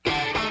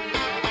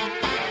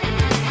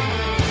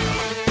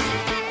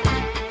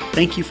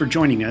Thank you for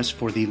joining us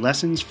for the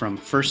Lessons from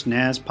First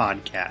Naz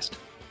podcast.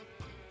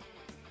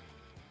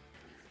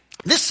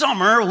 This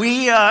summer,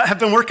 we have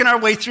been working our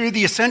way through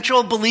the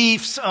essential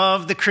beliefs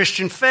of the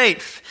Christian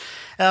faith,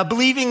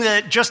 believing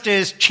that just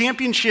as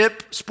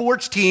championship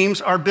sports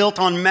teams are built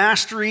on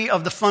mastery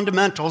of the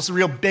fundamentals, the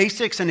real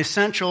basics and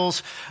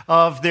essentials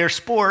of their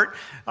sport,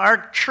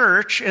 our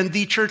church and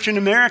the church in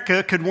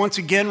America could once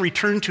again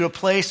return to a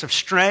place of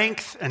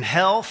strength and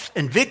health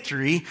and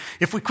victory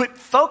if we quit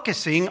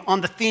focusing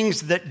on the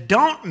things that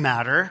don't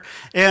matter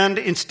and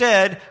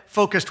instead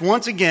focused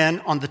once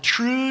again on the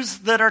truths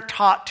that are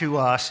taught to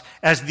us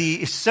as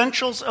the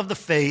essentials of the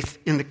faith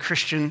in the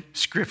Christian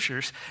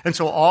scriptures. And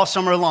so all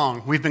summer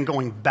long, we've been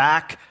going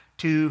back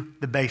to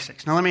the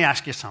basics. Now, let me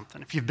ask you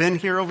something. If you've been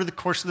here over the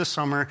course of the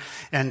summer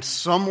and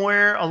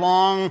somewhere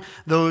along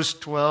those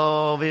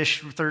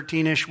 12-ish,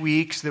 13-ish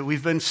weeks that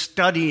we've been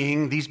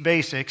studying these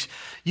basics,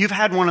 you've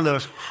had one of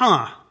those,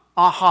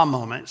 aha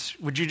moments.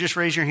 Would you just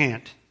raise your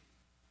hand?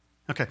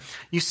 Okay.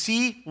 You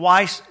see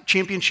why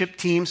championship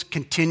teams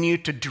continue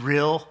to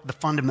drill the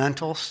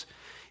fundamentals?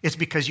 It's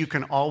because you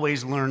can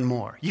always learn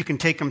more. You can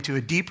take them to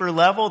a deeper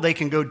level. They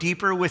can go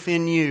deeper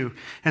within you.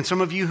 And some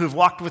of you who've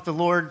walked with the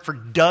Lord for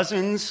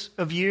dozens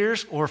of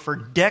years or for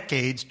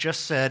decades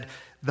just said,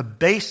 the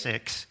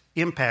basics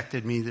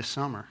impacted me this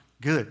summer.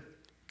 Good.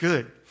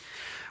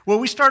 Well,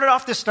 we started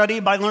off this study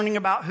by learning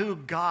about who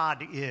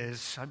God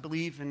is. I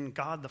believe in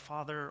God the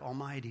Father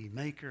Almighty,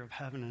 maker of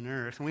heaven and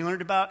earth. And we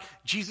learned about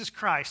Jesus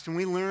Christ, and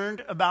we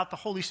learned about the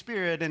Holy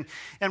Spirit.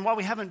 And while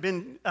we haven't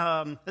been,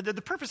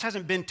 the purpose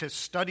hasn't been to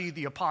study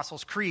the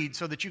Apostles' Creed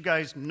so that you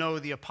guys know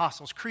the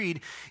Apostles'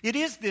 Creed. It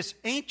is this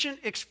ancient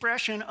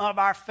expression of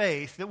our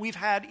faith that we've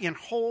had in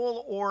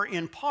whole or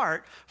in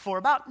part for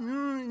about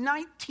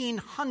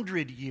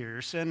 1900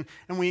 years. And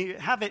we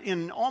have it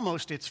in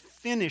almost its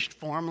finished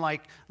form,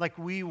 like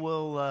we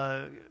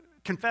will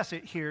confess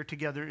it here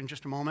together in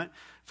just a moment,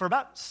 for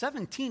about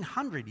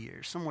 1,700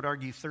 years. Some would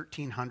argue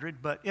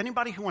 1,300, but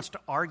anybody who wants to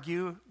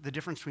argue the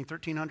difference between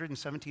 1,300 and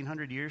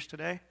 1,700 years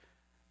today?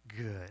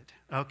 Good.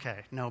 Okay,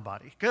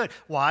 nobody. Good.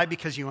 Why?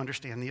 Because you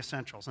understand the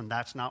essentials, and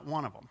that's not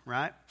one of them,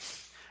 right?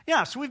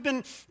 Yeah, so we've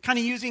been kind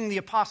of using the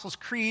Apostles'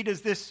 Creed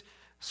as this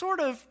sort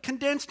of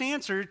condensed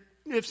answer.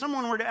 If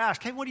someone were to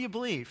ask, hey, what do you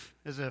believe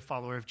as a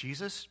follower of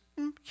Jesus?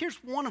 Here's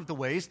one of the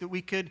ways that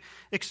we could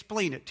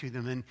explain it to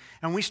them.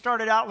 And we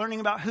started out learning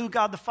about who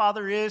God the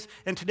Father is,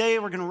 and today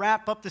we're going to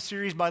wrap up the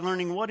series by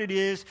learning what it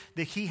is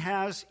that He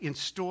has in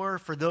store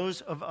for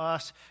those of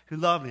us who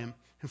love Him,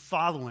 who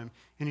follow Him,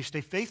 and who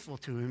stay faithful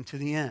to Him to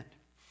the end.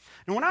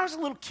 And when I was a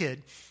little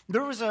kid,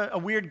 there was a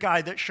weird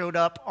guy that showed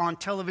up on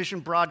television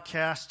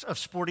broadcasts of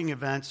sporting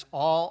events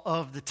all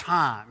of the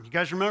time. You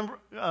guys remember?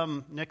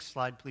 Next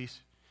slide,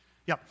 please.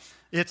 Yep,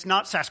 it's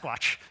not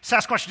Sasquatch.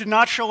 Sasquatch did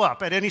not show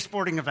up at any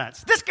sporting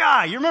events. This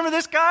guy, you remember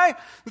this guy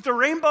with the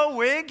rainbow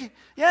wig?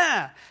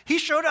 Yeah, he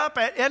showed up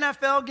at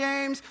NFL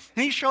games.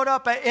 He showed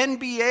up at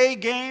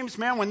NBA games.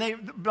 Man,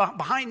 when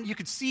behind, you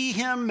could see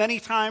him many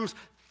times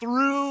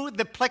through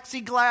the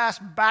plexiglass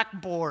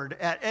backboard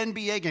at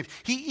NBA games.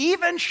 He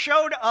even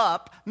showed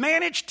up,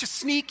 managed to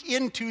sneak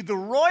into the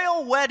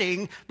royal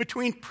wedding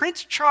between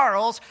Prince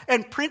Charles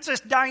and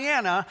Princess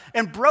Diana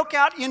and broke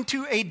out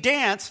into a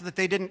dance that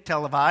they didn't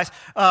televise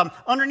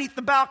underneath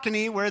the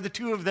balcony where the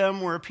two of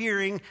them were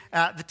appearing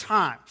at the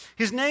time.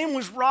 His name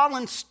was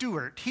Rollin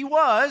Stewart. He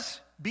was,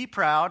 be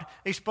proud,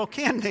 a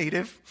Spokane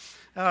native.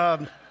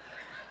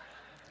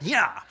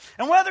 Yeah,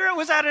 and whether it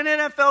was at an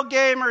NFL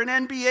game or an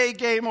NBA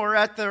game or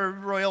at the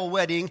royal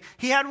wedding,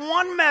 he had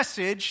one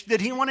message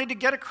that he wanted to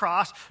get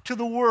across to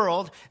the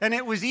world, and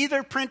it was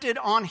either printed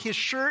on his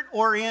shirt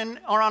or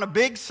on a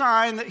big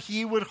sign that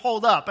he would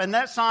hold up. And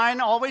that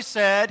sign always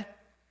said,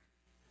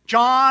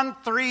 John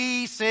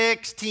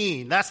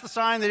 3:16. That's the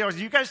sign that he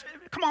always, you guys,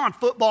 come on,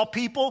 football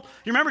people.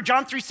 You remember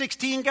John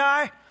 3:16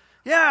 guy?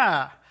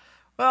 Yeah.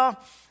 Well,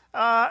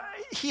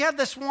 he had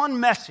this one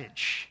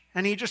message.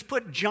 And he just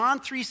put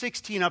John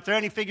 3:16 up there,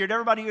 and he figured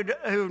everybody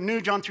who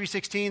knew John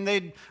 3:16,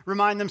 they'd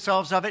remind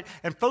themselves of it.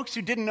 And folks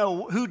who didn't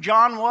know who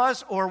John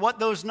was or what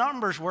those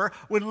numbers were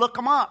would look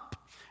them up.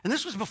 And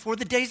this was before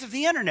the days of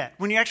the internet,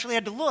 when you actually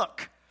had to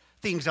look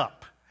things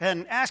up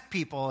and ask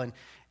people.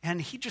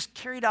 And he just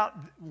carried out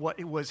what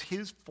it was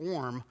his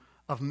form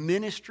of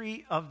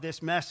ministry of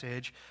this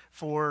message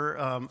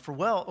for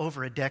well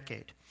over a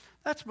decade.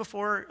 That's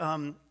before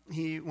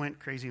he went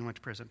crazy and went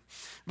to prison.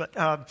 But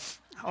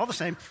all the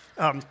same,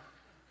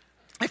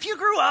 if you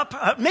grew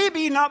up,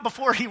 maybe not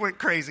before he went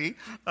crazy,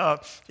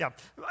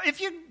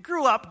 if you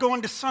grew up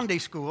going to Sunday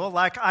school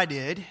like I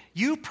did,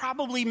 you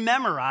probably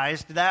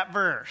memorized that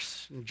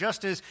verse. And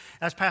just as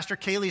Pastor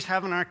Kaylee's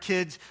having our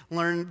kids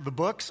learn the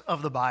books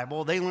of the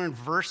Bible, they learn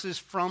verses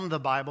from the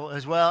Bible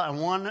as well.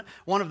 And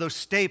one of those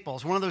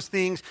staples, one of those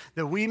things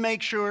that we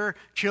make sure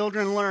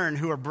children learn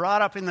who are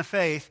brought up in the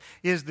faith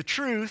is the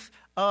truth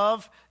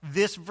of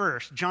this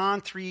verse,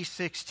 John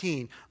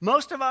 3:16.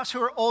 Most of us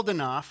who are old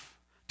enough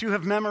to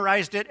have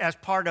memorized it as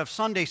part of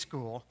Sunday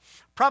school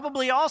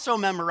probably also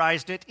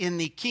memorized it in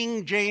the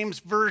King James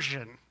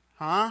Version,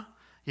 huh?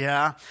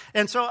 Yeah.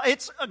 And so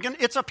it's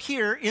up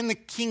here in the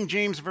King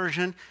James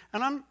Version.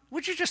 And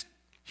would you just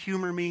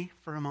humor me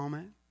for a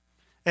moment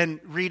and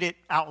read it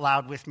out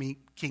loud with me,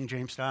 King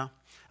James style?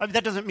 I mean,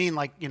 that doesn't mean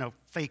like,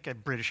 fake a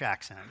British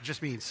accent. It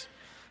just means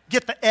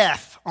get the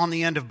F on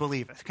the end of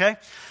believeth, okay?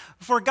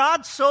 For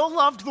God so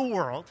loved the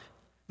world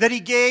that he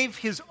gave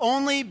his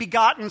only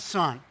begotten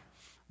Son,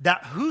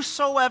 that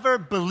whosoever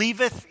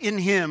believeth in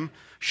him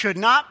should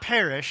not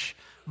perish,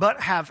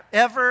 but have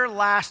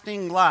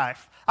everlasting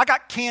life. I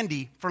got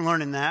candy for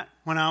learning that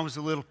when I was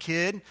a little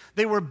kid.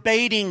 They were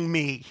baiting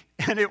me,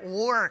 and it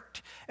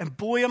worked. And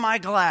boy, am I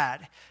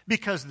glad,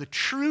 because the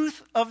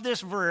truth of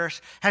this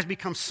verse has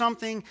become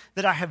something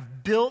that I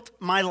have built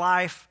my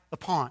life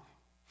upon.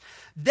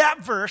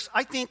 That verse,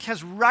 I think,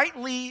 has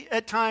rightly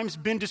at times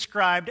been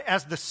described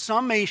as the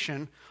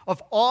summation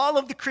of all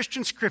of the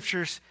Christian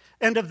scriptures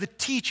and of the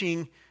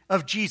teaching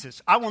of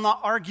Jesus. I will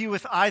not argue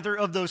with either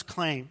of those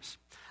claims.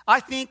 I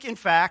think, in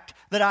fact,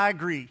 that I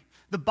agree.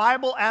 The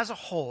Bible as a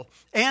whole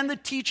and the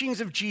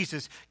teachings of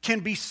Jesus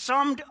can be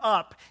summed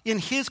up in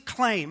his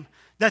claim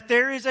that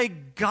there is a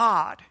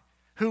God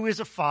who is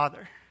a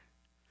Father,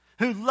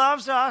 who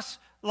loves us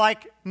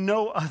like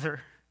no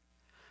other,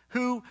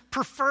 who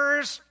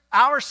prefers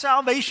our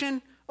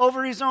salvation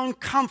over his own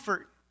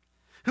comfort,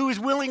 who is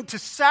willing to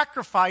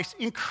sacrifice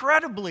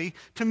incredibly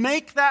to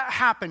make that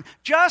happen,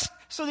 just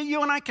so that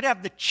you and I could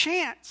have the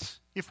chance,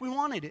 if we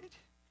wanted it,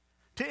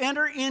 to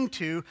enter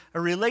into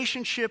a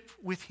relationship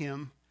with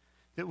him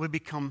that would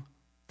become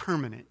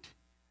permanent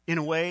in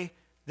a way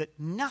that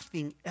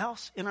nothing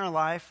else in our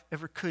life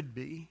ever could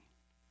be.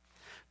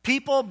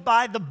 People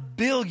by the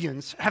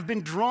billions have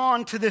been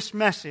drawn to this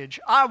message.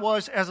 I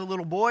was as a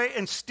little boy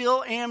and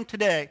still am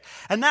today.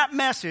 And that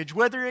message,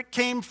 whether it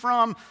came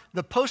from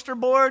the poster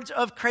boards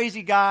of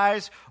crazy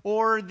guys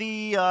or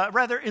the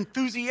rather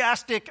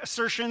enthusiastic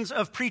assertions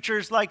of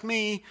preachers like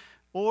me,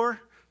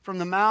 or from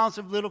the mouths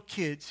of little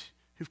kids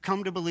who've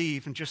come to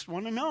believe and just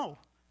want to know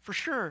for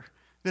sure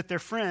that their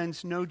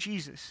friends know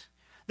Jesus.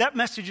 That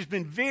message has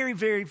been very,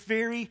 very,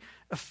 very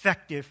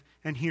effective,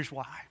 and here's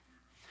why.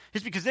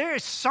 It's because there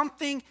is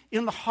something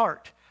in the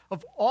heart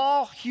of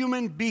all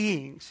human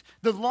beings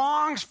that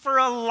longs for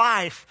a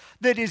life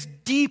that is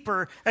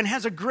deeper and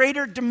has a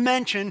greater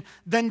dimension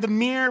than the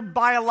mere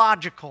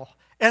biological,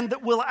 and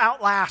that will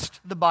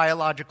outlast the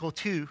biological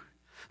too.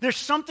 There's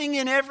something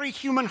in every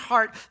human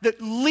heart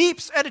that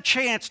leaps at a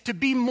chance to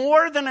be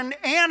more than an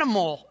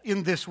animal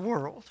in this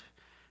world,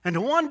 and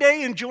to one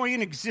day enjoy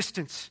an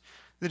existence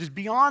that is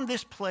beyond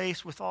this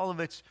place with all of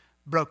its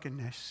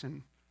brokenness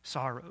and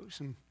sorrows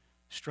and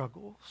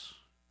struggles.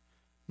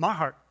 My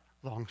heart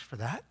longs for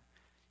that,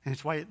 and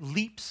it's why it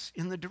leaps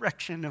in the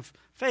direction of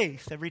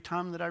faith every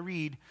time that I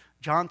read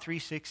John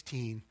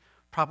 3:16,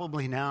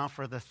 probably now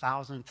for the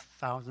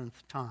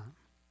thousandth time.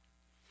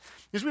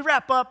 As we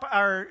wrap up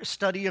our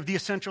study of the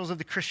essentials of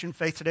the Christian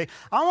faith today,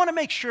 I want to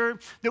make sure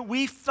that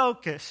we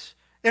focus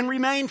and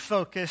remain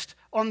focused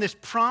on this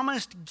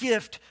promised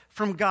gift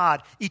from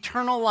God,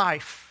 eternal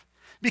life.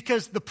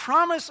 Because the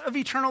promise of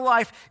eternal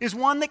life is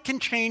one that can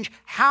change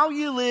how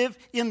you live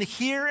in the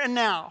here and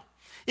now.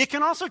 It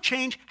can also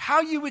change how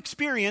you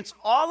experience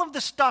all of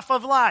the stuff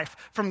of life,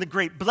 from the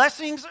great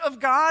blessings of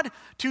God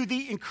to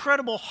the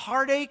incredible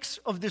heartaches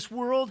of this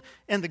world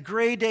and the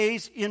gray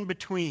days in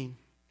between.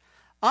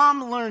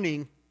 I'm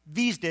learning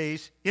these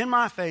days in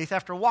my faith,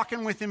 after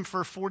walking with him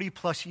for 40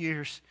 plus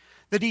years,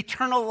 that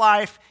eternal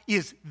life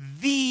is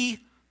the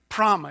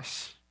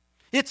promise.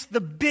 It's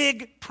the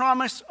big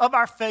promise of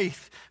our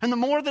faith. And the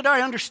more that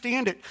I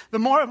understand it, the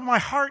more my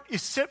heart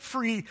is set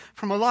free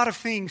from a lot of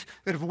things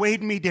that have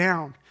weighed me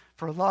down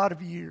for a lot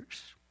of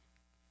years.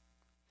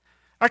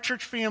 Our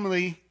church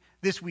family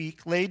this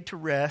week laid to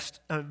rest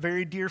a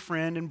very dear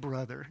friend and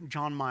brother,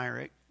 John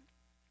Myrick.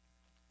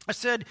 I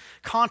said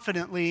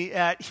confidently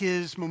at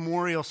his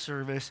memorial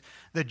service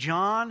that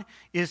John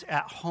is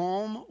at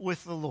home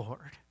with the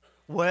Lord,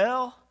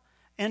 well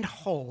and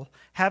whole,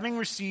 having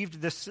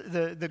received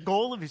the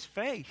goal of his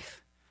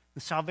faith,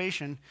 the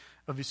salvation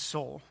of his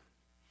soul.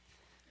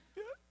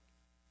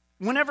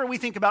 Whenever we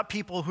think about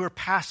people who are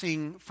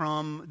passing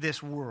from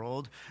this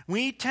world,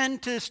 we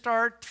tend to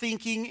start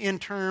thinking in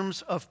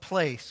terms of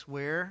place.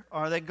 Where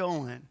are they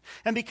going?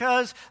 And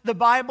because the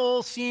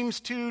Bible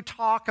seems to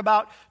talk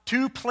about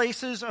two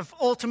places of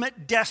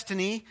ultimate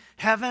destiny,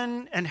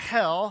 heaven and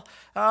hell,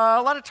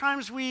 a lot of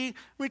times we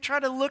try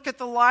to look at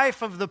the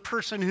life of the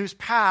person who's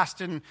passed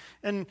and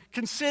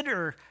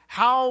consider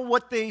how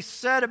what they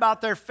said about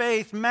their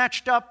faith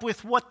matched up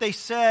with what they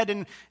said,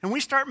 and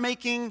we start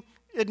making,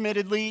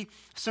 admittedly,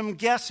 some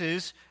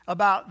guesses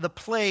about the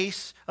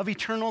place of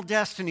eternal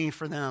destiny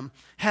for them,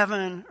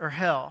 heaven or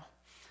hell.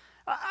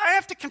 I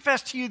have to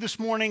confess to you this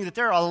morning that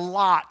there are a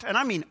lot, and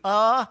I mean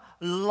a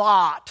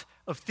lot,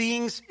 of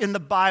things in the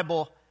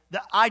Bible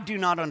that I do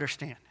not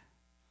understand.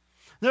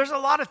 There's a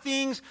lot of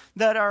things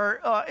that are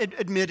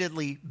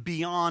admittedly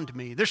beyond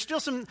me. There's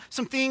still some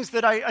things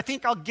that I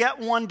think I'll get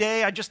one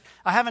day.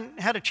 I haven't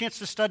had a chance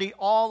to study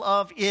all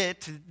of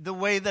it the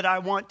way that I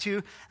want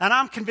to. And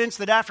I'm convinced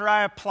that after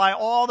I apply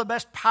all the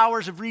best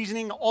powers of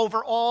reasoning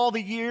over all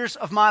the years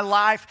of my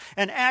life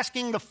and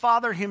asking the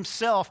Father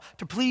himself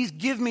to please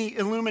give me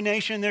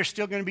illumination, there's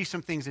still going to be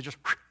some things that just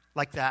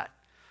like that,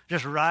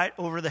 just right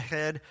over the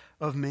head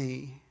of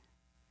me.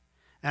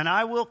 And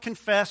I will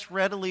confess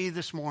readily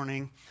this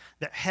morning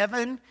that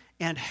heaven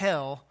and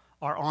hell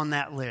are on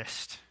that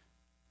list.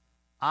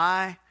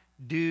 I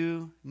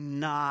do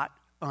not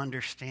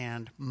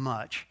understand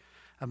much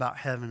about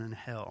heaven and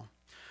hell.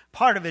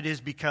 Part of it is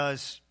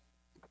because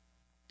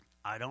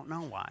I don't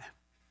know why.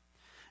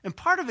 And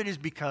part of it is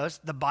because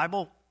the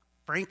Bible,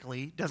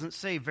 frankly, doesn't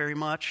say very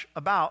much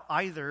about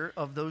either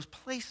of those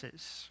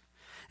places.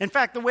 In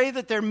fact, the way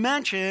that they're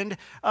mentioned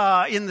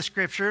in the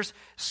Scriptures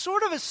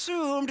sort of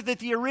assumed that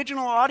the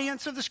original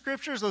audience of the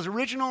Scriptures, those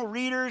original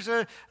readers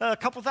a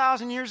couple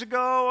thousand years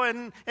ago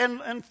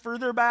and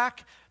further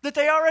back, that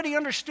they already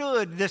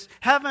understood this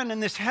heaven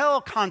and this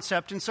hell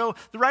concept. And so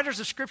the writers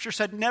of Scripture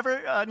said,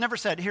 never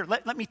said, here,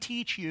 let me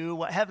teach you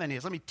what heaven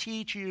is. Let me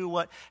teach you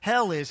what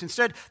hell is.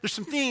 Instead, there's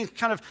some things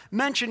kind of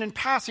mentioned in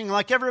passing,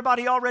 like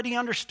everybody already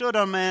understood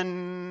them,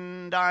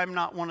 and I'm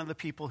not one of the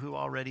people who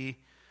already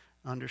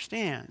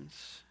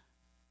understands.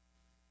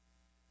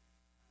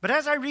 But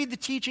as I read the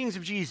teachings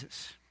of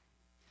Jesus,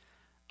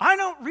 I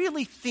don't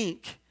really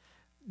think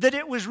that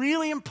it was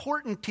really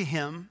important to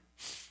him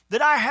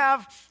that I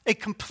have a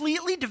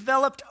completely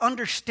developed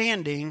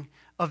understanding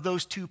of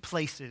those two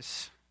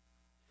places.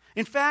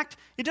 In fact,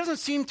 it doesn't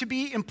seem to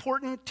be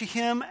important to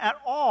him at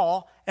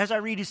all as I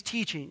read his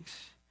teachings.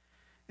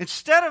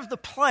 Instead of the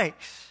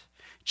place,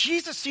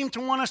 Jesus seemed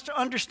to want us to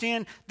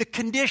understand the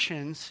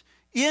conditions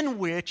in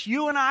which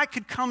you and I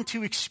could come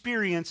to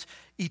experience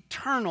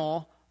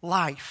eternal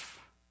life.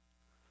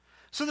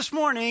 So this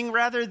morning,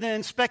 rather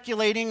than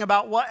speculating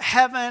about what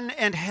heaven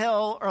and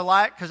hell are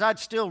like, because I'd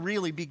still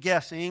really be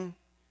guessing,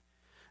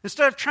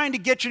 instead of trying to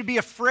get you to be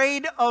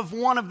afraid of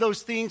one of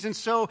those things and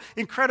so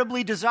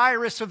incredibly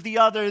desirous of the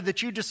other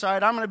that you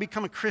decide, I'm going to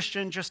become a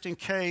Christian just in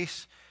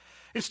case,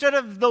 instead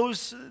of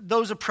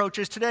those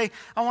approaches, today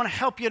I want to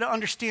help you to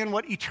understand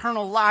what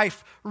eternal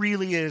life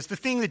really is, the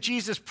thing that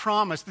Jesus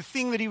promised, the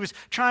thing that he was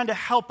trying to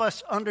help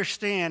us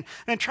understand,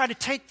 and try to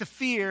take the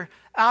fear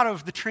out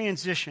of the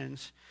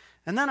transitions.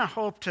 And then I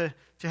hope to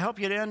help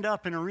you to end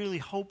up in a really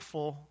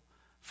hopeful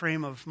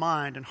frame of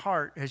mind and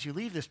heart as you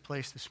leave this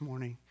place this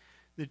morning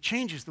that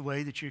changes the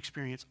way that you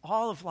experience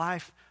all of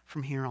life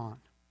from here on.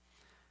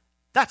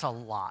 That's a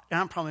lot, and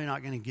I'm probably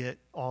not going to get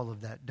all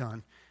of that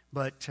done,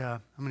 but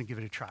I'm going to give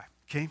it a try,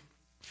 okay?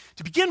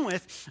 To begin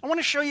with, I want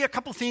to show you a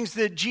couple things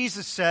that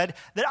Jesus said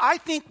that I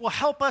think will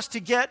help us to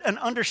get an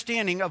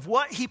understanding of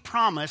what he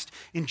promised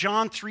in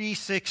John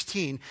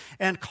 3:16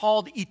 and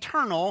called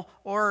eternal,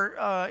 or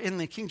in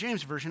the King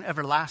James Version,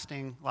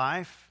 everlasting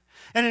life.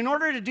 And in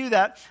order to do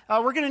that,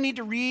 we're going to need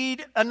to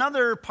read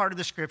another part of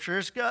the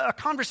Scriptures, a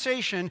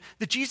conversation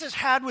that Jesus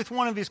had with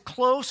one of his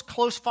close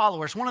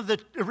followers, one of the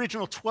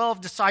original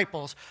 12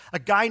 disciples, a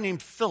guy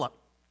named Philip.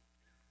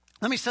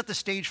 Let me set the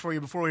stage for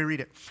you before we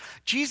read it.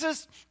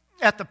 Jesus,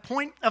 at the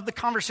point of the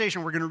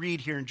conversation we're going to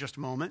read here in just a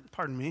moment,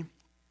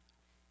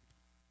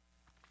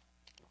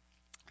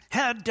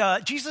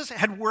 Jesus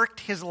had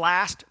worked his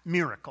last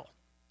miracle.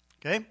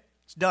 Okay?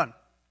 It's done.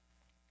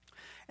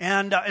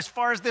 And as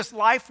far as this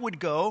life would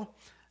go,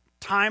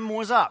 time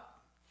was up.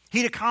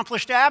 He'd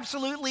accomplished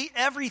absolutely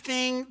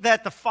everything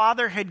that the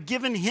Father had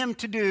given him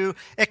to do,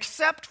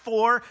 except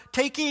for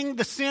taking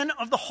the sin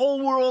of the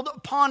whole world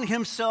upon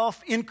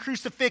himself in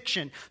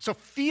crucifixion. So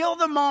feel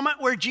the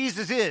moment where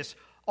Jesus is.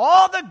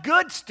 All the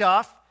good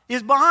stuff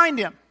is behind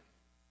him.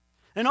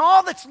 And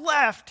all that's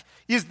left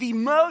is the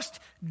most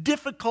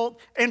difficult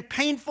and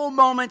painful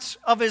moments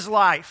of his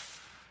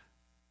life.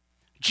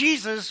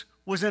 Jesus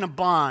was in a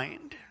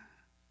bind.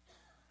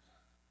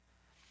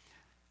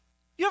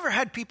 You ever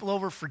had people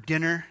over for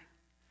dinner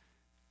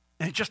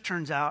and it just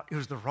turns out it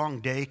was the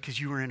wrong day because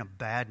you were in a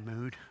bad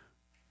mood?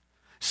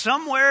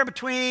 Somewhere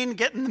between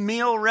getting the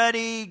meal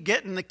ready,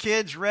 getting the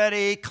kids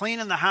ready,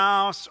 cleaning the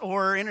house,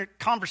 or in a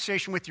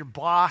conversation with your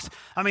boss,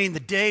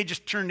 the day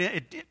just turned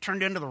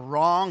into the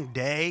wrong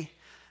day,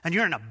 and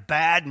you're in a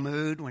bad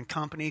mood when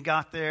company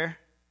got there.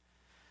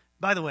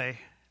 By the way,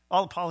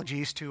 all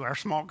apologies to our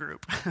small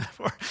group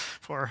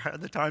for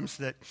the times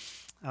that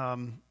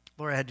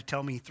Laura had to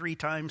tell me 3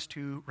 times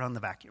to run the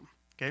vacuum.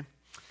 Okay,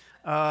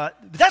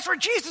 but that's where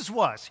Jesus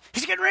was.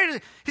 He's getting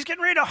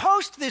ready to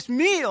host this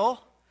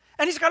meal.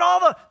 And he's got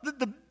all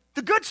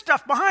the good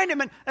stuff behind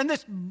him and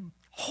this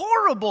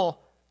horrible,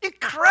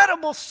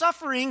 incredible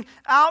suffering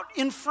out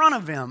in front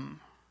of him.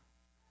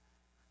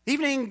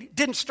 Evening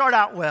didn't start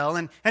out well,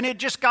 and it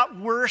just got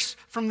worse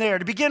from there.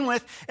 To begin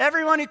with,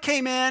 everyone who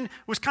came in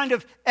was kind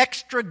of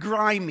extra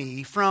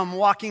grimy from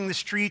walking the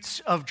streets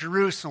of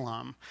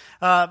Jerusalem.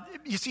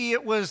 You see,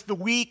 it was the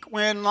week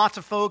when lots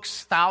of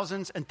folks,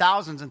 thousands and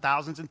thousands and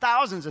thousands and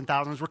thousands and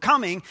thousands, were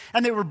coming,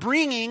 and they were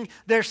bringing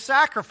their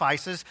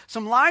sacrifices,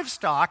 some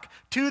livestock,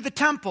 to the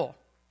temple.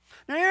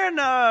 And,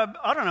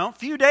 a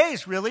few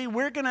days, really,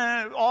 we're going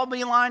to all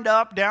be lined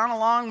up down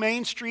along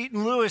Main Street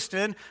in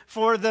Lewiston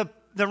for the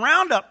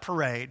roundup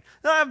parade.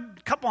 They'll have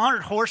a couple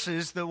hundred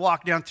horses that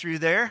walk down through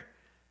there.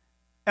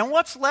 And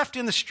what's left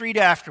in the street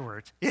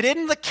afterwards? It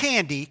isn't the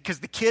candy, because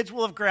the kids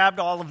will have grabbed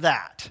all of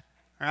that.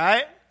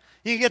 Right?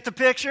 You get the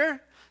picture?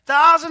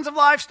 Thousands of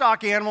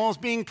livestock animals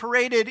being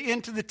paraded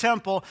into the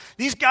temple.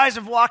 These guys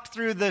have walked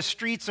through the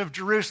streets of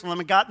Jerusalem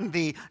and gotten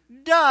the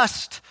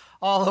dust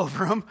all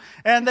over them,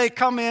 and they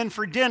come in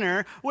for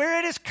dinner, where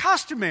it is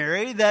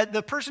customary that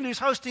the person who's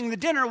hosting the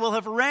dinner will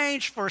have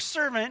arranged for a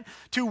servant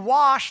to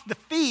wash the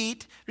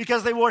feet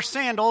because they wore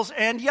sandals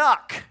and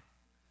yuck,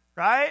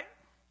 right?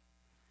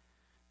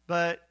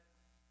 But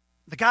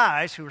the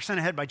guys who were sent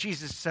ahead by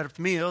Jesus to set up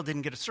the meal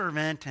didn't get a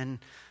servant, and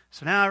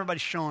so now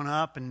everybody's showing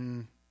up,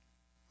 and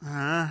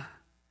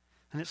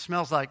it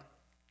smells like,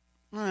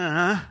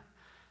 and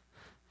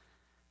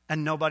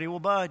nobody will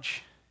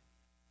budge.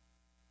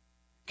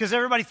 Because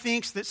everybody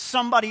thinks that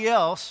somebody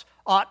else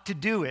ought to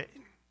do it.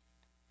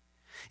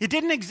 It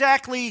didn't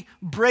exactly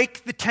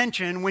break the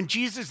tension when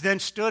Jesus then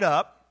stood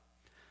up,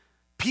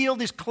 peeled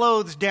his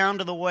clothes down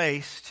to the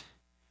waist,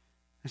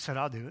 and said,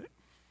 I'll do it.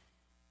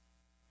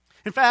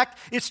 In fact,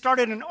 it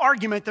started an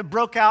argument that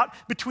broke out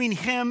between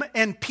him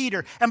and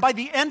Peter. And by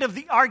the end of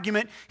the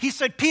argument, he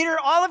said, Peter,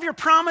 all of your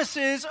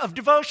promises of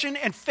devotion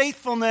and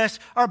faithfulness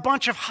are a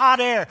bunch of hot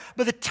air.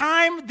 By the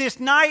time this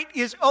night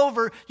is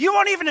over, you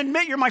won't even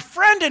admit you're my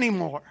friend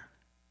anymore.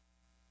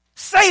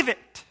 Save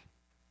it.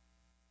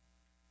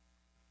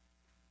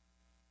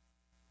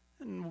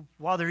 And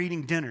while they're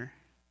eating dinner,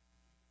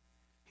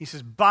 he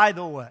says, by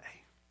the way,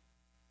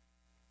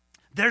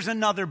 there's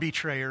another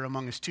betrayer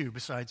among us too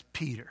besides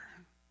Peter.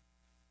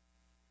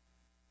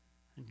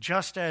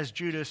 Just as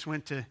Judas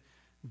went to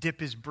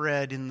dip his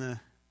bread in the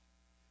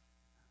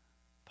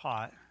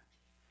pot,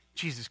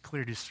 Jesus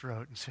cleared his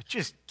throat and said,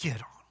 just get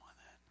on with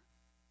it.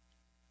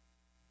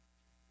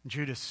 And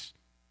Judas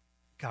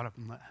got up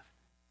and left.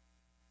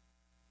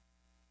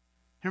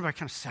 Everybody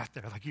kind of sat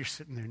there like you're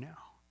sitting there now.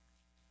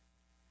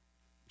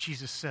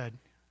 Jesus said,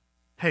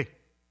 hey,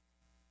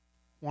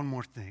 one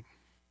more thing.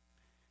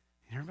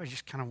 And everybody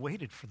just kind of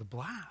waited for the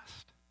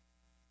blast.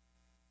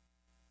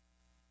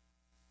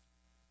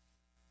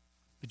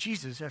 But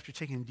Jesus, after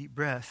taking a deep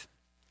breath,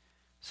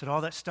 said,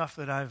 all that stuff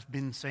that I've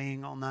been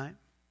saying all night,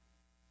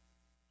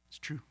 it's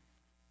true.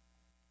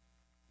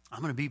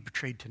 I'm going to be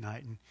betrayed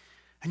tonight.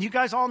 And you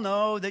guys all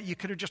know that you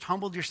could have just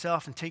humbled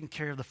yourself and taken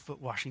care of the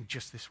foot washing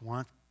just this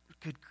once.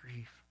 Good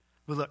grief.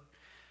 Well, look,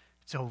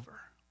 it's over,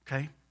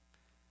 okay?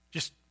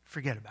 Just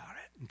forget about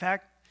it. In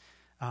fact,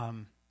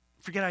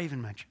 forget I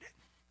even mentioned it.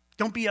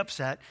 Don't be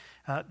upset.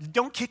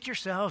 Don't kick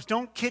yourselves.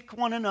 Don't kick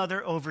one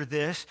another over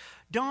this.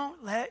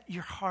 Don't let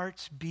your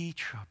hearts be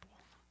troubled.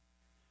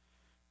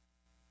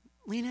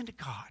 Lean into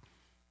God.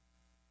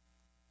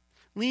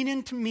 Lean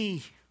into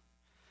me.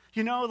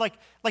 You know,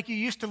 like you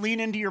used to lean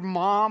into your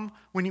mom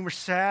when you were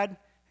sad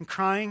and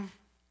crying.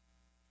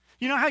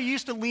 You know how you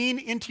used to lean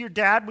into your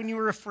dad when you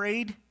were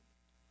afraid?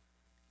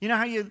 You know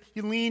how you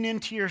lean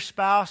into your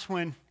spouse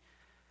when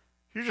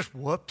you're just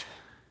whooped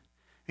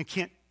and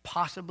can't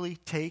possibly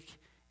take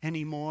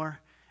anymore,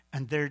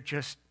 and they're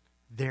just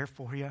there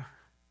for you?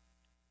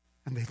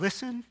 And they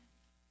listen,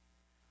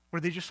 or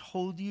they just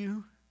hold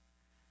you,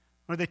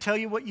 or they tell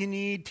you what you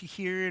need to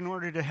hear in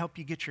order to help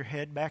you get your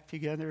head back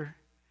together.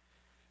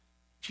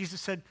 Jesus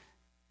said,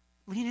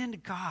 lean into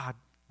God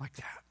like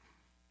that.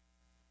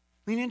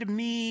 Lean into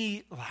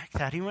me like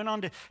that. He went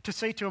on to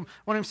say to him,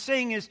 what I'm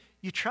saying is,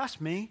 you trust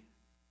me,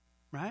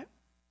 right?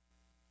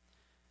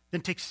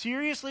 Then take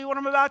seriously what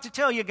I'm about to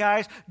tell you,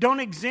 guys. Don't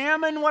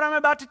examine what I'm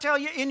about to tell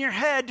you in your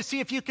head to see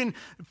if you can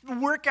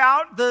work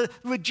out the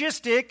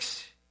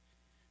logistics.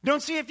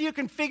 Don't see if you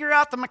can figure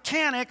out the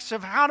mechanics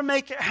of how to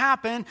make it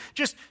happen.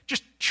 Just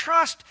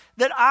trust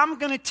that I'm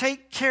going to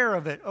take care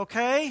of it,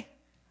 okay?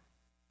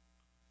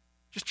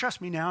 Just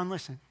trust me now and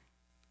listen.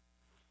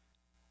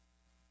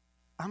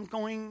 I'm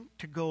going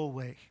to go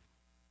away.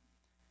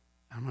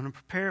 I'm going to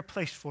prepare a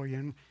place for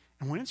you.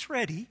 And when it's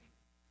ready,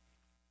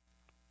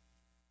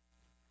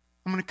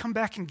 I'm going to come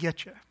back and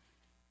get you.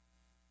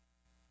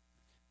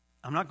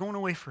 I'm not going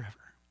away forever.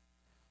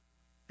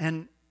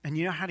 And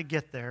you know how to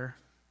get there,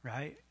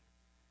 right?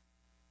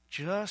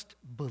 Just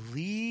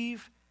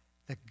believe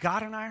that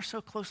God and I are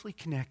so closely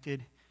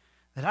connected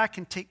that I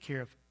can take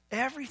care of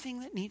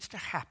everything that needs to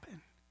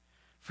happen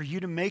for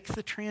you to make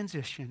the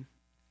transition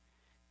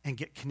and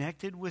get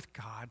connected with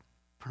God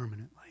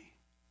permanently.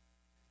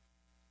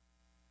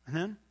 And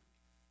then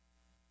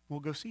we'll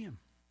go see him.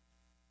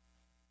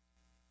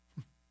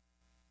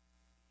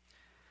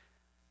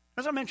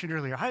 As I mentioned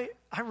earlier, I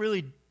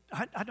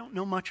don't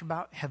know much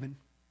about heaven.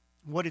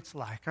 what it's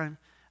like. I'm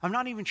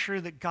not even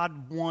sure that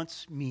God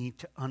wants me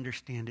to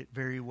understand it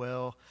very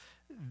well,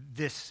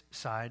 this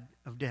side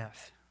of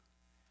death.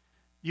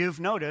 You've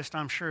noticed,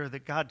 I'm sure,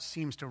 that God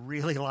seems to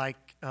really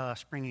like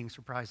springing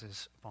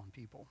surprises upon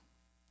people.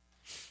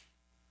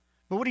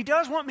 But what he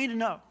does want me to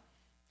know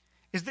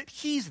is that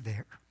he's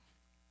there,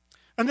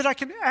 and that I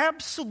can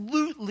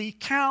absolutely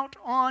count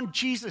on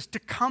Jesus to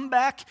come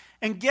back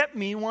and get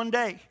me one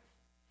day.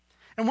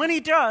 And when he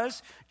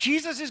does,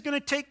 Jesus is going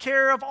to take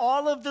care of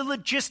all of the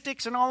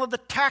logistics and all of the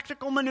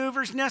tactical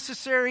maneuvers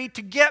necessary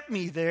to get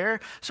me there.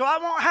 So I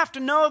won't have to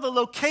know the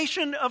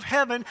location of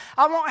heaven.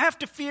 I won't have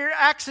to fear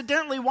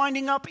accidentally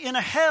winding up in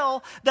a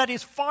hell that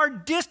is far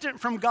distant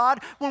from God,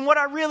 when what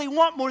I really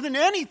want more than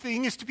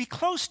anything is to be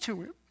close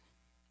to him.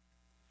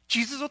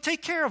 Jesus will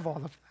take care of all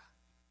of that.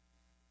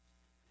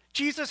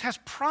 Jesus has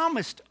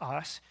promised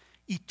us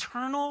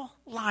eternal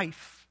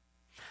life.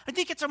 I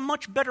think it's a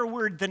much better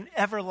word than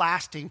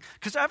everlasting,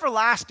 because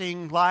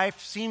everlasting life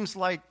seems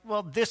like,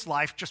 well, this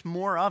life, just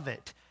more of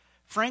it.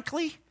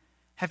 Frankly,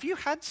 have you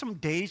had some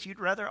days you'd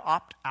rather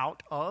opt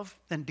out of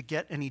than to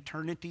get an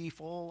eternity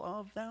full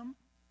of them?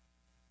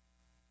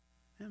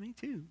 Yeah, me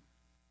too.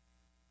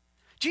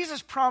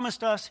 Jesus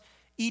promised us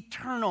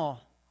eternal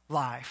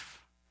life.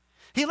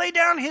 He laid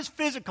down his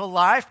physical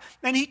life,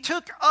 and he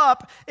took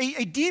up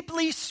a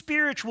deeply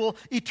spiritual,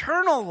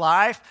 eternal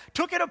life,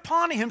 took it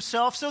upon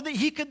himself so that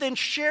he could then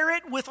share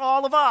it with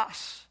all of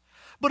us.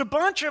 But a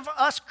bunch of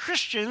us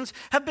Christians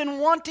have been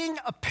wanting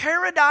a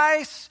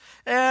paradise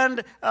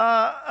and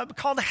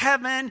called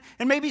heaven,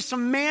 and maybe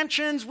some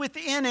mansions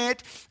within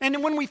it.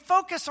 And when we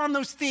focus on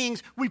those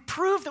things, we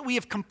prove that we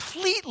have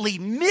completely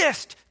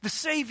missed the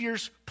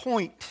Savior's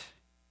point.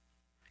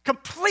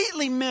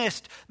 Completely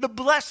missed the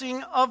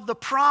blessing of the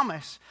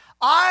promise.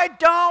 I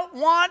don't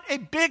want a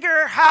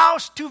bigger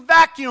house to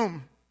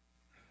vacuum.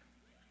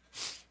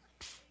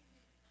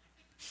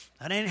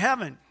 That ain't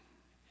heaven.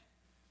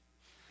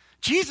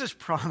 Jesus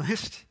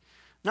promised,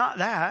 not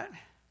that.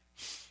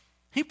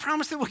 He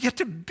promised that we'll get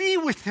to be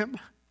with him.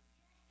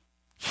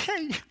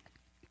 Yay.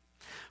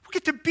 We'll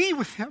get to be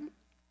with him.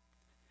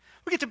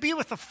 We'll get to be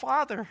with the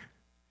Father.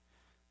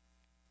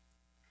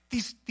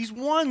 These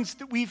ones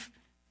that we've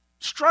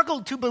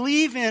struggled to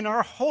believe in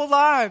our whole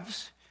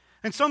lives.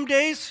 And some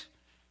days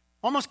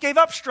almost gave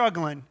up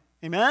struggling.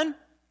 Amen?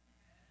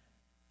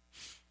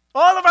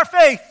 All of our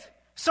faith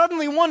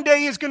suddenly one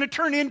day is going to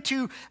turn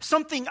into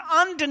something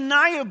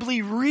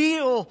undeniably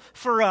real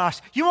for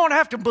us. You won't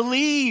have to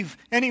believe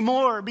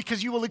anymore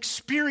because you will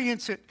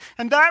experience it.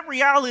 And that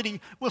reality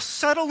will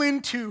settle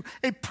into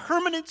a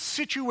permanent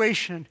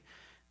situation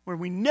where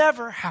we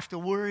never have to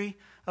worry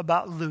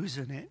about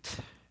losing it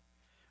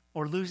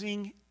or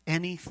losing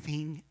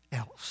anything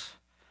else.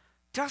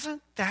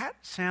 Doesn't that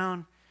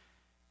sound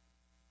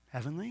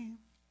heavenly?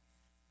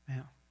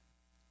 Yeah.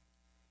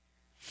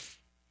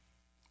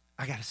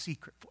 I got a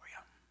secret for you.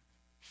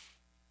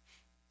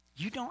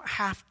 You don't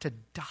have to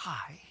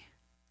die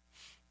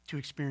to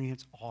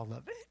experience all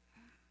of it.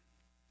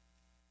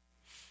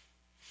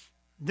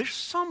 There's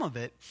some of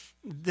it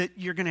that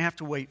you're going to have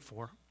to wait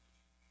for.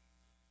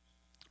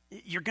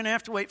 You're going to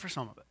have to wait for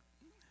some of it,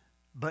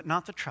 but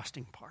not the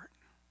trusting part.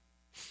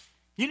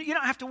 You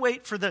don't have to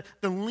wait for the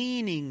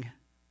leaning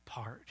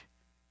part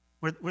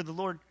where the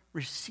Lord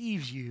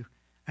receives you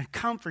and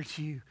comforts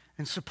you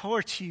and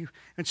supports you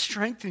and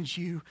strengthens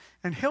you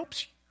and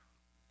helps you.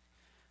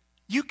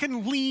 You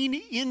can lean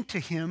into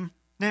him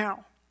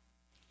now.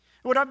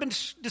 What I've been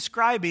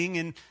describing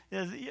in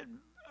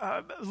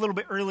a little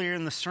bit earlier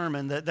in the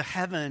sermon, the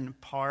heaven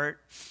part,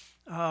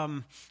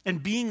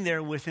 and being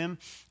there with him,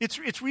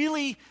 it's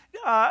really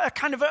a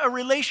kind of a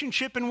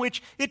relationship in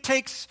which it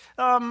takes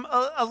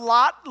a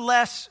lot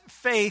less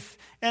faith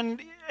and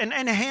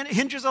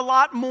hinges a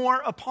lot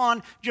more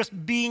upon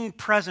just being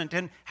present.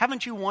 And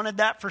haven't you wanted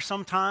that for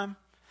some time?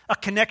 A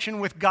connection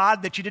with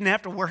God that you didn't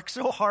have to work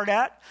so hard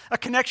at? A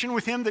connection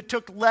with him that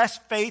took less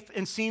faith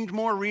and seemed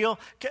more real?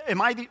 Am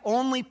I the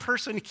only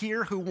person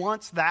here who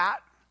wants that?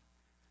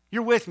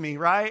 You're with me,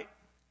 right?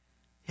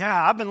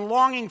 Yeah, I've been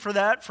longing for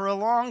that for a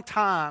long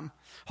time,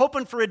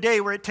 hoping for a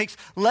day where it takes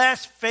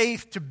less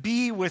faith to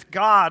be with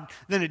God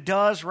than it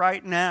does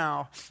right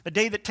now, a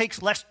day that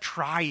takes less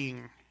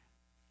trying.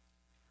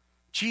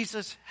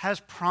 Jesus has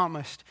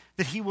promised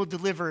that he will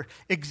deliver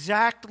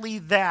exactly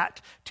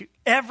that to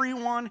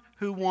everyone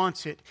who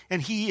wants it,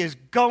 and he is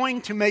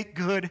going to make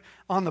good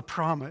on the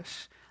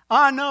promise.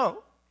 I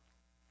know,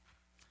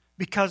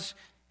 because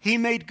he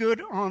made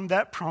good on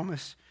that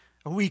promise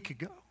a week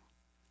ago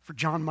for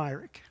John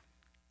Myrick.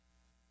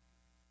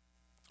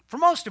 For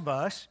most of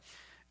us,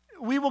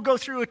 we will go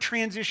through a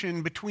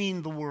transition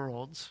between the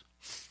worlds,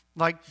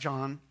 like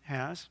John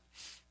has.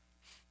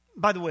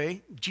 By the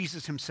way,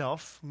 Jesus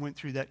himself went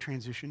through that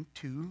transition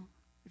too.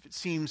 If it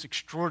seems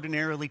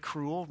extraordinarily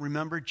cruel,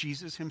 remember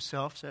Jesus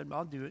himself said,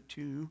 I'll do it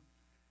too.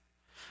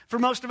 For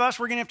most of us,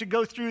 we're going to have to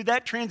go through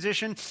that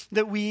transition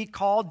that we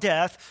call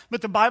death.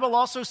 But the Bible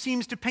also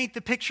seems to paint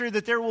the picture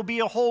that there will be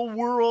a whole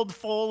world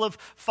full of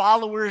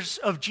followers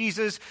of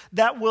Jesus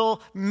that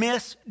will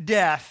miss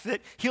death,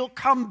 that he'll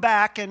come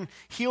back and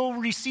he'll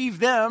receive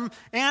them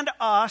and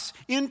us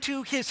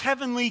into his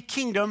heavenly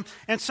kingdom,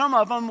 and some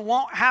of them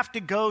won't have to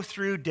go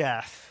through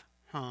death.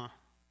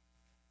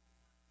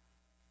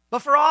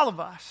 But for all of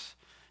us,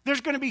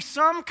 there's going to be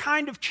some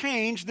kind of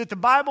change that the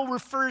Bible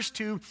refers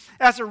to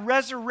as a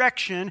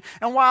resurrection.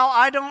 And while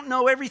I don't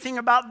know everything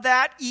about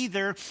that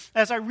either,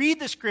 as I read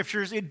the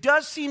scriptures, it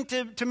does seem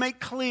to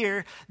make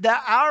clear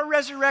that our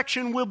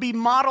resurrection will be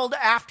modeled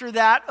after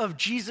that of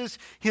Jesus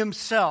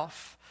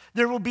himself.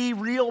 There will be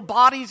real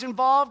bodies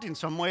involved in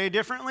some way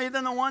differently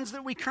than the ones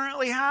that we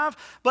currently have,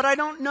 but I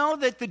don't know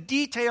that the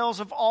details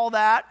of all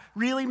that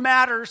really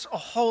matters a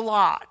whole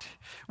lot.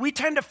 We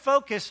tend to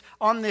focus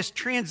on this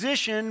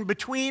transition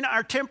between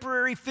our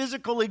temporary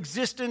physical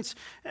existence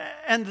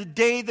and the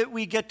day that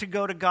we get to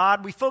go to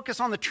God. We focus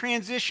on the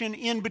transition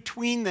in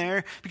between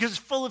there because it's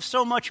full of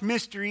so much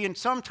mystery and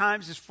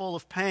sometimes it's full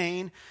of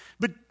pain,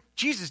 but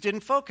Jesus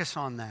didn't focus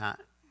on that.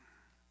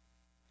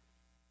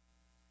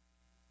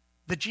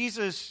 The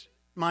Jesus,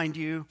 mind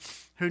you,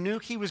 who knew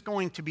he was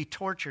going to be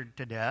tortured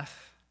to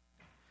death,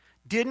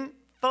 didn't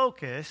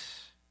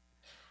focus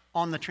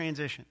on the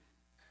transition.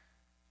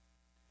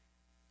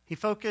 He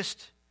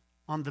focused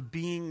on the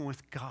being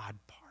with God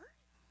part.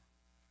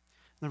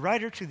 The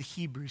writer to the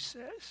Hebrews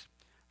says,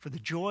 "For the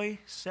joy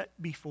set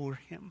before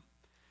him,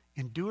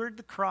 endured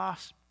the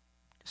cross,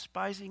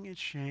 despising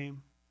its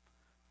shame,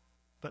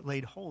 but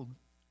laid hold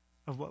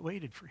of what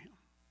waited for him."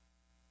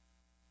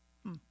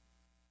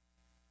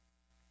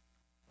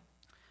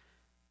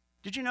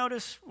 Did you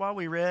notice while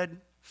we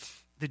read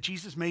that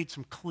Jesus made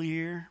some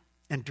clear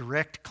and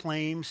direct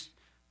claims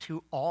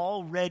to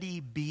already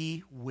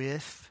be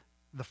with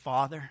the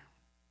Father?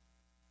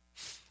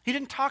 He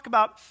didn't talk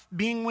about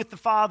being with the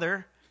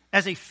Father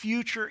as a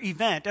future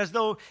event, as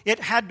though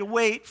it had to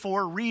wait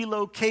for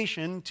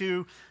relocation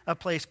to a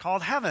place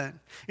called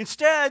heaven.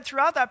 Instead,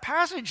 throughout that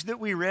passage that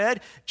we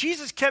read,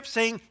 Jesus kept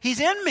saying,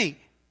 "He's in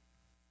me,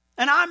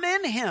 and I'm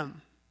in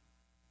him."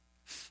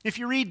 If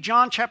you read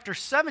John chapter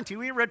 17,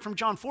 we read from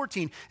John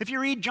 14. If you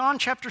read John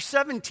chapter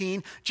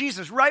 17,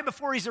 Jesus, right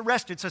before he's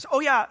arrested, says,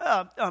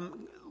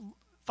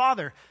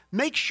 Father,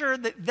 make sure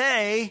that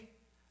they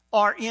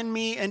are in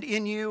me and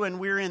in you and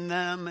we're in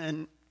them,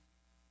 and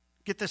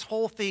get this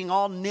whole thing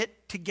all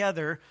knit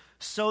together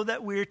so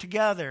that we're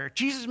together.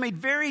 Jesus made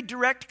very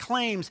direct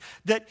claims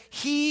that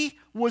he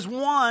was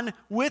one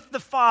with the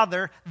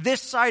Father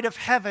this side of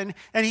heaven,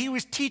 and he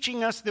was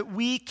teaching us that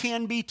we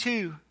can be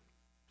too.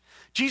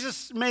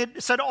 Jesus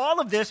said all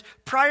of this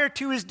prior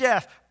to his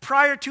death,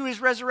 prior to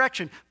his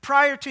resurrection,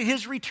 prior to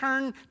his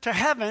return to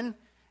heaven.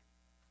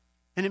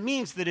 And it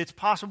means that it's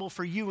possible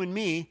for you and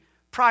me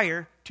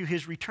prior to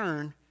his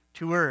return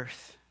to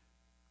earth.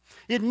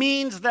 It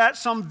means that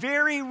some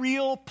very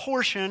real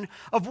portion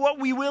of what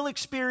we will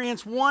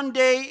experience one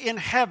day in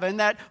heaven,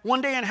 that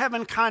one day in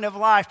heaven kind of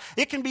life,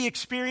 it can be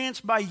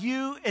experienced by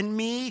you and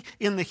me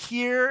in the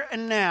here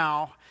and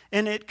now.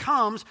 And it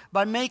comes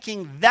by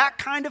making that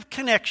kind of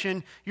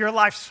connection your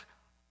life's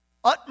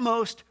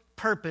utmost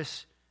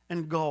purpose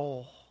and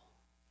goal.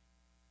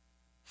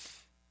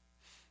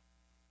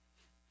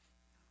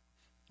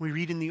 We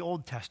read in the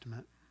Old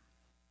Testament,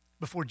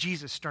 before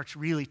Jesus starts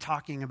really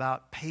talking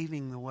about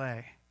paving the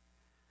way,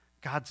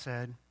 God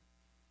said,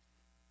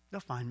 "They'll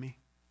find me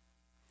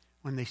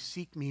when they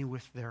seek me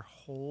with their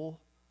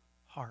whole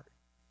heart."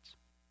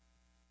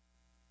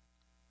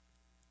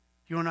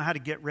 You want to know how to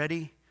get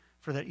ready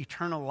for that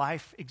eternal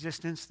life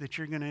existence that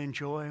you're going to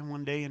enjoy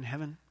one day in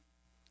heaven?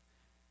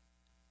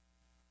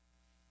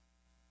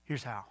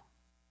 Here's how.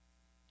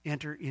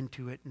 Enter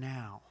into it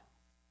now.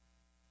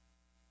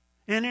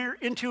 Enter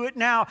into it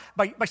now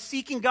by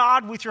seeking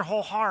God with your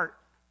whole heart.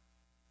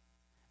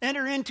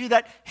 Enter into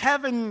that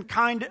heaven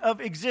kind of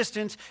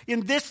existence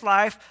in this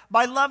life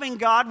by loving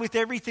God with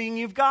everything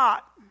you've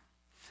got.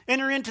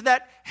 Enter into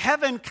that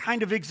heaven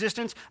kind of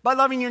existence by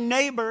loving your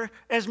neighbor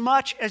as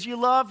much as you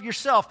love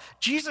yourself.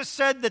 Jesus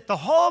said that the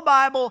whole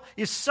Bible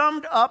is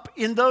summed up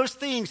in those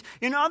things.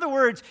 In other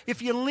words,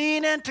 if you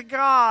lean into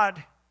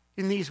God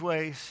in these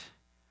ways,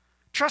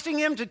 trusting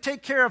him to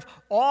take care of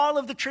all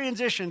of the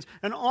transitions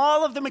and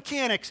all of the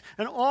mechanics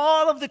and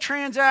all of the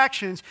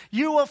transactions,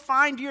 you will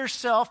find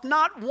yourself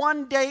not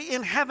one day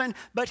in heaven,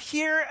 but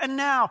here and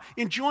now,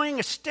 enjoying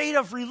a state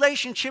of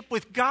relationship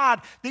with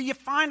God that you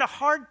find a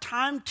hard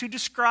time to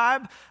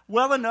describe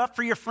well enough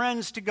for your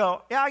friends to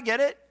go, "Yeah, I get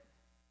it."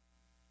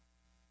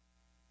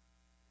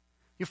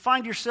 You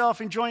find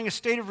yourself enjoying a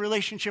state of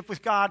relationship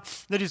with God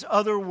that is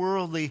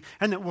otherworldly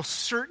and that will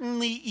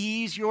certainly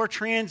ease your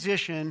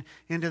transition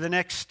into the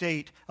next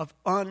state of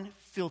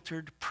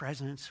unfiltered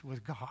presence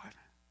with God.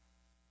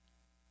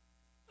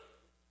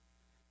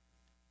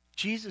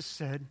 Jesus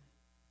said,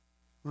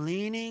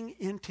 leaning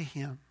into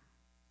him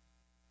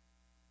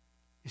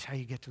is how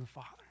you get to the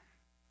Father.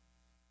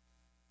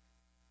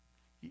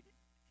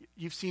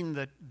 You've seen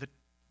the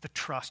the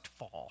trust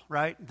fall,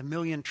 right? The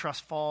million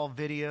trust fall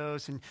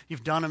videos, and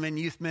you've done them in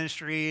youth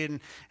ministry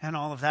and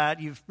all of that.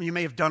 You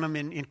may have done them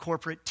in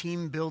corporate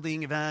team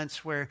building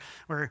events where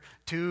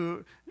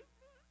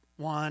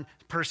one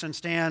person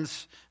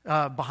stands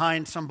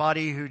behind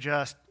somebody who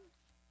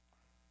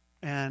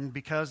and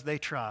because they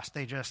trust,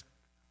 and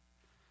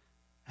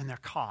they're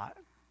caught.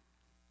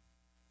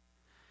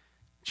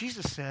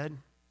 Jesus said,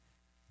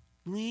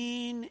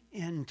 lean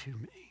into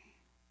me.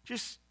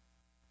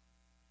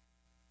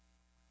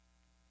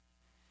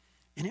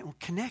 And it will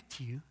connect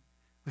you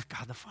with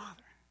God the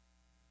Father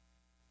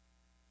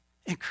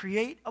and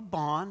create a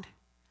bond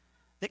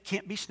that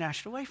can't be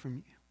snatched away from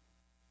you,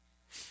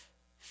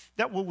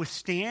 that will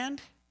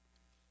withstand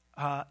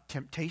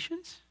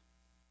temptations.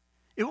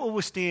 It will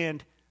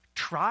withstand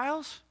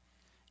trials.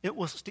 It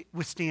will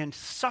withstand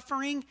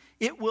suffering.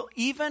 It will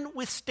even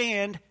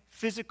withstand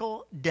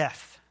physical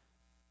death,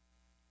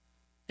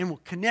 and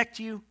will connect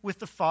you with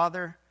the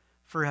Father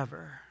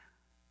forever.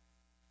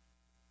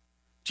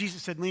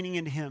 Jesus said, leaning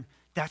into him,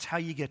 that's how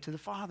you get to the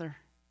Father.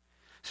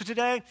 So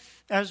today,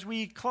 as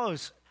we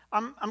close,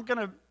 I'm going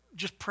to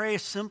just pray a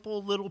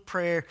simple little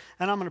prayer,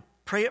 and I'm going to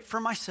pray it for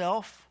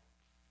myself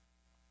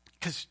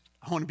because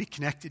I want to be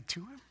connected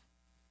to him.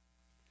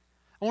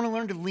 I want to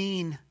learn to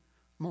lean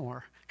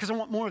more because I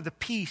want more of the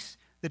peace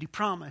that he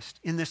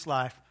promised in this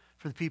life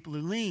for the people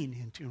who lean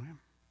into him.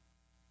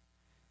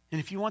 And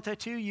if you want that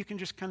too, you can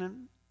just kind of,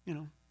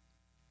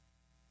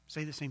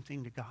 say the same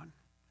thing to God.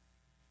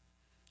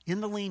 In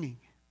the leaning,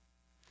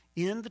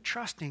 in the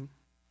trusting,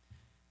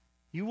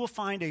 you will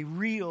find a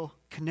real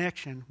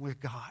connection with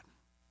God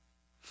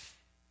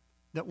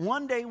that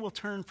one day will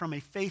turn from a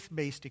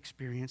faith-based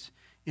experience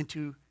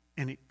into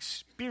an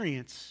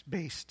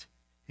experience-based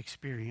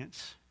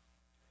experience.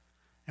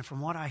 And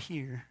from what I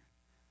hear,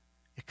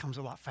 it comes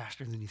a lot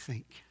faster than you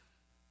think.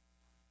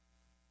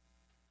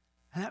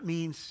 And that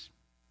means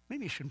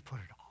maybe you shouldn't put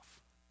it off.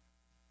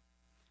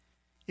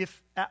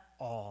 If at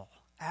all,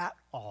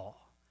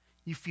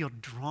 you feel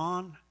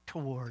drawn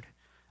toward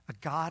a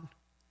God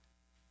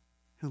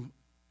who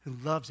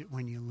loves it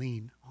when you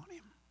lean on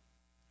him,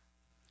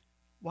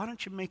 why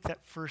don't you make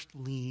that first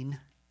lean,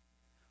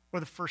 or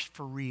the first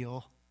for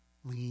real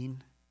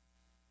lean,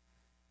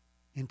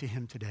 into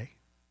him today?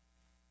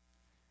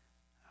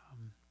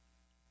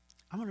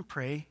 I'm going to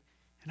pray,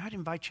 and I'd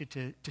invite you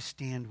to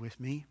stand with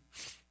me.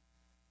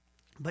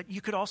 But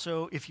you could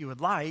also, if you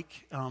would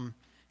like,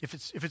 if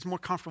it's more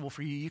comfortable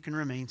for you, you can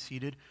remain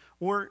seated.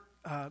 Or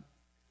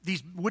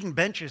these wooden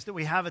benches that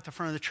we have at the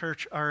front of the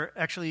church are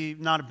actually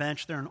not a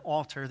bench, they're an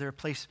altar. They're a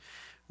place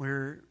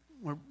where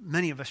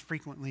many of us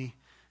frequently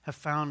have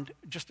found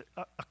just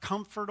a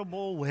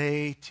comfortable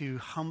way to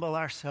humble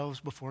ourselves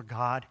before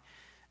God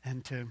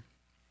and to,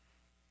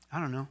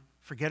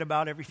 forget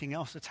about everything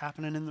else that's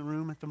happening in the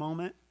room at the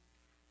moment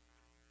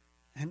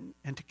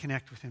and to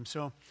connect with him.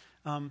 So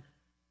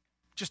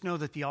just know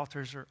that the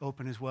altars are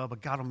open as well,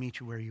 but God will meet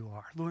you where you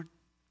are. Lord,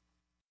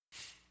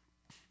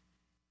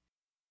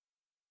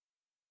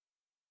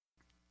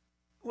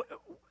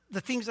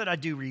 the things that I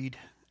do read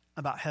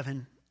about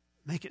heaven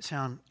make it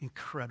sound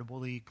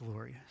incredibly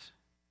glorious.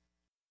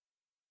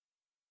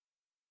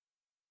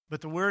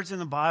 But the words in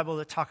the Bible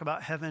that talk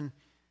about heaven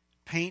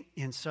paint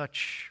in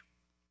such,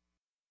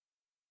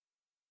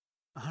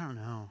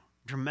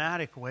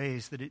 dramatic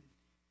ways that it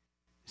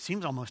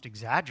seems almost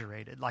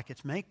exaggerated, like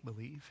it's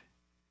make-believe.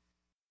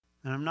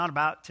 And I'm not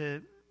about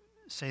to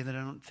say that I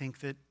don't think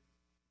that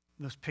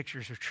those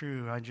pictures are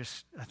true. I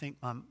think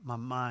my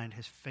mind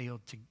has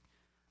failed to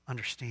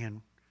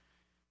understand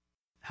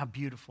how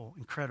beautiful,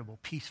 incredible,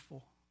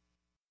 peaceful,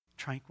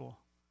 tranquil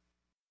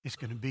it's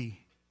going to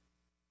be.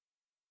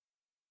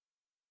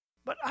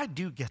 But I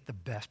do get the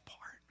best part.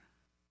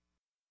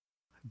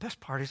 The best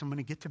part is I'm going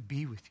to get to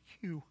be with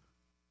you.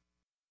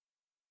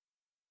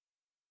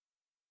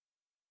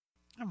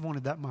 I've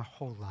wanted that my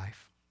whole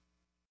life.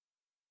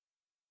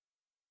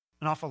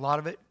 An awful lot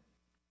of it,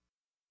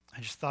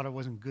 I just thought I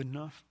wasn't good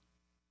enough.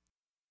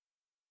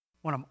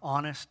 When I'm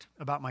honest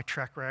about my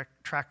track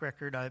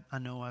record, I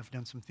know I've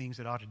done some things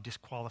that ought to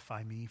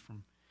disqualify me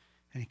from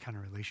any kind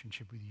of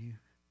relationship with you.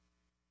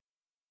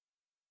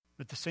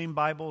 But the same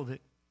Bible that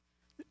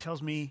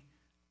tells me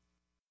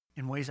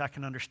in ways I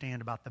can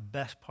understand about the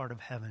best part of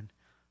heaven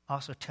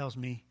also tells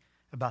me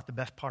about the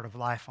best part of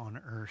life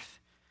on earth.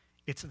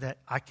 It's that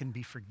I can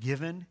be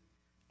forgiven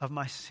of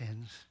my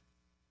sins.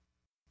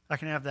 I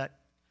can have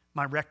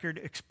my record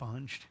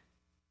expunged.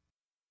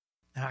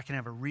 And I can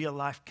have a real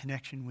life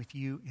connection with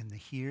you in the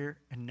here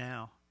and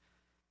now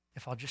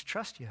if I'll just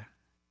trust you.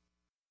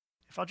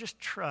 If I'll just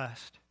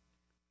trust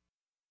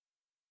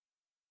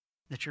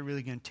that you're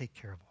really going to take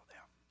care of all that.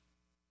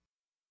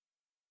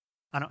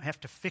 I don't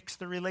have to fix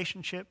the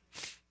relationship.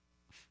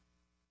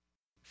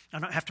 I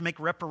don't have to make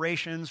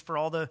reparations for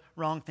all the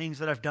wrong things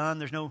that I've done.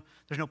 There's no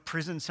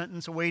prison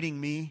sentence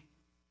awaiting me.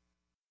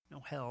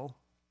 No hell.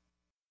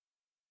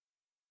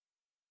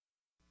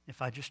 If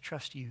I just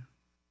trust you.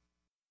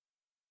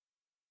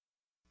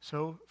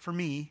 So for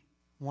me,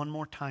 one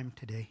more time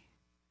today,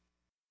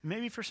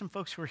 maybe for some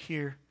folks who are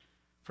here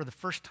for the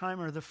first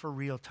time or the for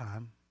real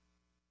time,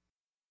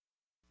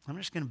 I'm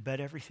just going to bet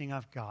everything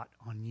I've got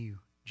on you,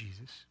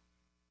 Jesus.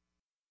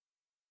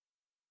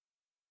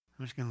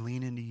 I'm just going to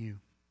lean into you.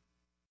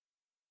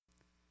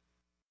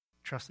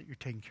 Trust that you're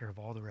taking care of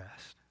all the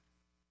rest.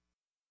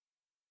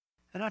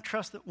 And I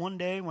trust that one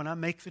day when I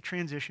make the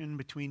transition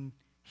between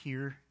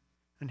here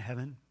and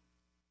heaven,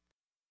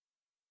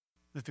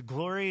 that the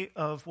glory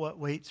of what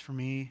waits for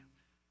me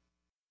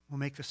will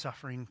make the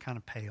suffering kind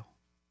of pale.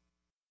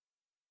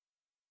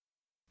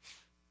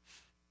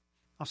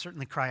 I'll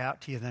certainly cry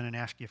out to you then and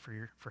ask you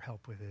for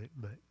help with it.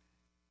 But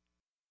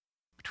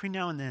between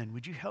now and then,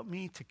 would you help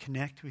me to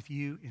connect with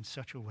you in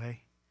such a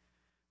way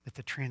that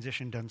the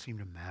transition doesn't seem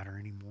to matter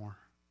anymore?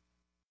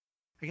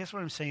 I guess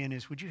what I'm saying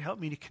is, would you help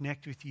me to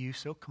connect with you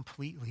so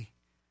completely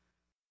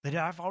that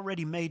I've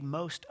already made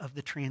most of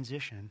the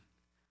transition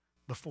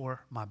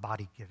before my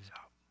body gives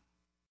up?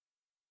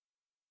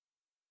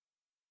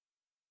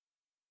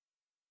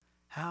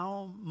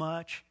 How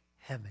much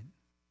heaven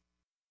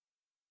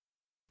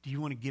do you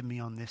want to give me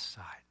on this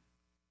side?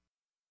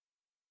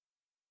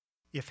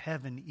 If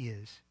heaven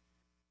is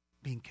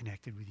being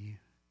connected with you.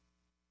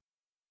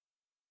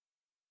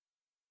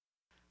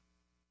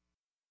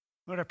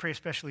 Lord, I pray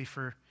especially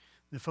for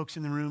the folks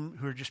in the room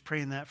who are just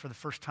praying that for the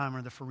first time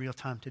or the for real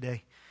time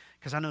today.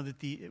 Because I know that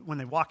when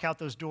they walk out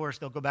those doors,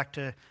 they'll go back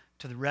to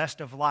the rest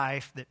of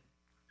life that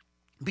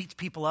beats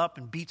people up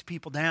and beats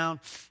people down,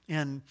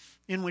 and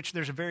in which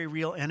there's a very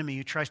real enemy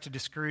who tries to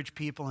discourage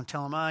people and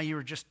tell them, you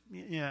were just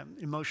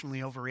emotionally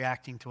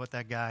overreacting to what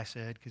that guy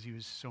said because he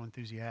was so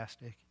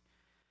enthusiastic.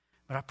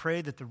 But I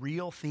pray that the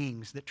real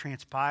things that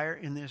transpire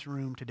in this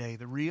room today,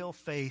 the real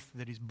faith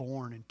that is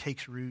born and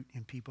takes root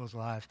in people's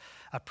lives,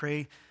 I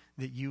pray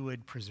that you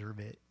would preserve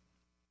it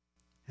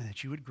and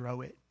that you would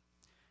grow it,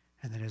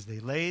 and that as they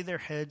lay their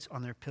heads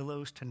on their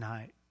pillows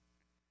tonight,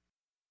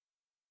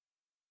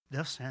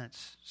 they'll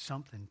sense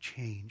something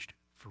changed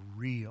for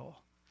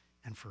real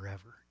and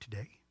forever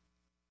today.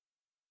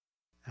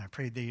 And I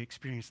pray they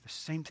experience the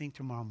same thing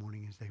tomorrow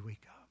morning as they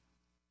wake up.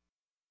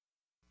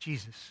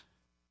 Jesus,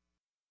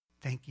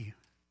 thank you.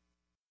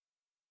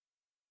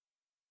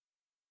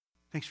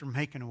 Thanks for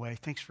making a way.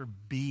 Thanks for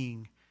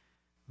being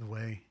the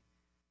way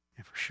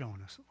and for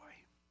showing us the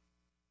way.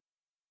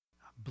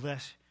 I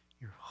bless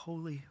your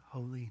holy,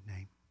 holy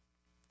name.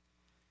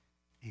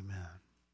 Amen.